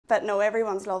But no,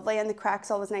 everyone's lovely and the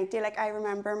crack's always 90. Like I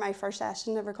remember my first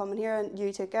session ever coming here and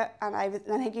you took it and I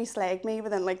think you slagged me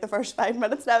within like the first 5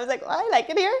 minutes and I was like, oh, I like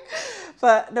it here.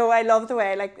 But no, I love the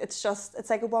way, like it's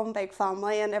like a one big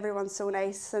family and everyone's so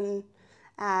nice and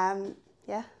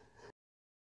yeah.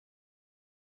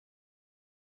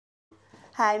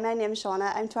 Hi, my name's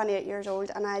Sheana. I'm 28 years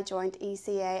old and I joined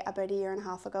ECA about a year and a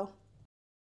half ago.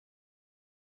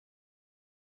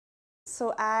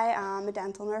 So I am a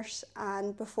dental nurse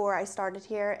and before I started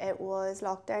here it was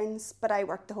lockdowns, but I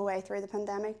worked the whole way through the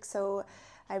pandemic, so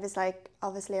I was like,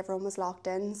 obviously everyone was locked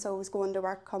in, so I was going to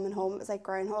work, coming home, it was like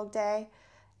Groundhog Day.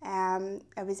 I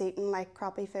was eating like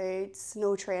crappy foods,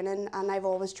 no training, and I've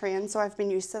always trained so I've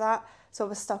been used to that. So I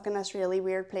was stuck in this really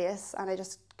weird place and I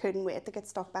just couldn't wait to get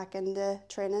stuck back into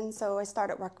training, so I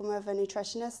started working with a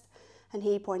nutritionist and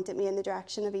he pointed me in the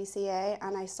direction of ECA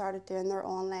and I started doing their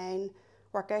online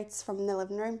workouts from the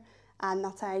living room and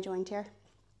that's how I joined here.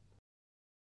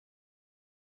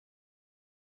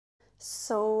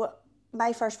 So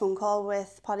my first phone call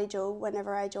with Paddy Joe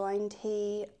whenever I joined,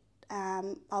 he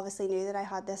obviously knew that I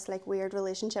had this like weird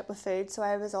relationship with food, so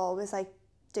I was always like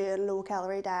doing low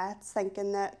calorie diets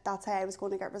thinking that that's how I was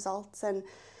going to get results, and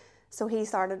so he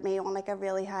started me on like a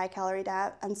really high calorie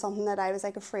diet and something that I was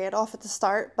like afraid of at the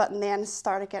start, but then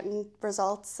started getting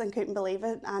results and couldn't believe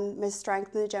it, and my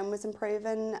strength in the gym was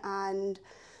improving and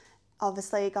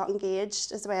obviously got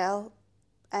engaged as well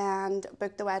and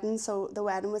booked the wedding. So the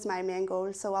wedding was my main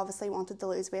goal, so obviously wanted to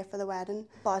lose weight for the wedding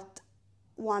but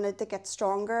wanted to get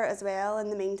stronger as well in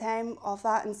the meantime of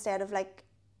that, instead of like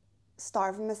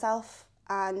starving myself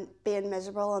and being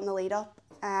miserable on the lead up.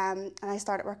 And I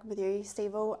started working with you,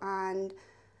 Steve-O, and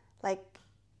like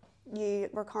you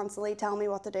were constantly telling me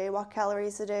what to do, what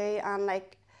calories to do, and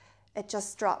like it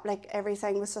just dropped, like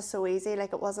everything was just so easy.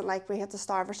 Like it wasn't like we had to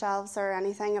starve ourselves or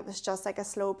anything, it was just like a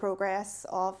slow progress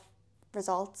of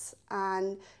results.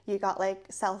 And you got like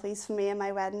selfies from me in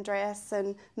my wedding dress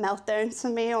and meltdowns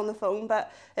from me on the phone,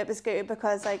 but it was good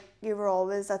because like you were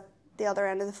always at the other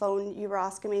end of the phone, you were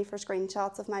asking me for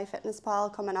screenshots of my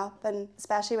MyFitnessPal coming up, and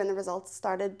especially when the results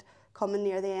started coming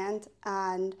near the end,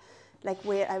 and like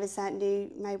weight, I was sending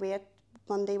you my weight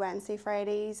Monday, Wednesday,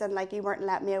 Fridays, and like you weren't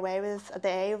letting me away with a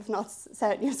day of not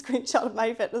sending you a screenshot of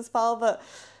my MyFitnessPal, but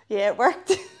yeah, it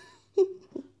worked.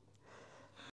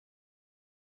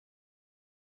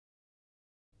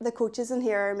 The coaches in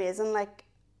here are amazing. Like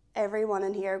everyone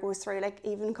in here goes through, like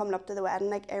even coming up to the wedding,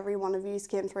 like every one of you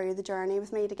came through the journey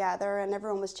with me together and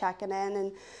everyone was checking in,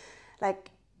 and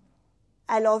like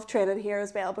I love training here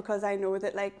as well because I know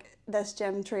that like this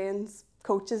gym trains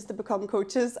coaches to become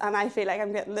coaches, and I feel like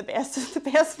I'm getting the best of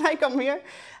the best when I come here.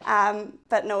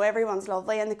 But no, everyone's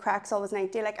lovely and the crack's always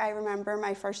 90. Like I remember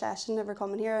my first session ever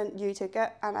coming here and you took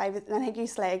it and I think you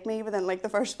slagged me within like the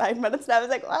first 5 minutes and I was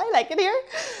like, oh, I like it here.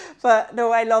 But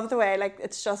no, I love the way, like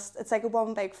it's like a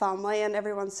one big family and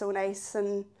everyone's so nice,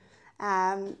 and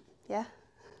yeah.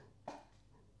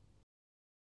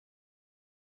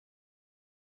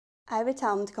 I would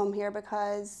tell them to come here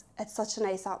because it's such a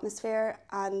nice atmosphere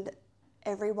and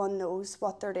everyone knows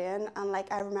what they're doing. And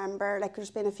like I remember, like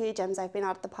there's been a few gyms I've been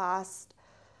at the past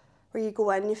where you go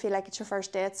in, you feel like it's your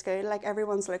first day at school, like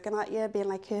everyone's looking at you being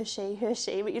like, who is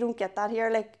she, but you don't get that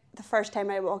here. Like the first time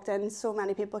I walked in, so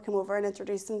many people come over and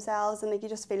introduce themselves, and like you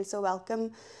just feel so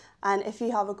welcome. And if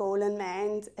you have a goal in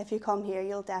mind, if you come here,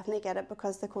 you'll definitely get it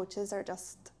because the coaches are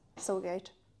just so good.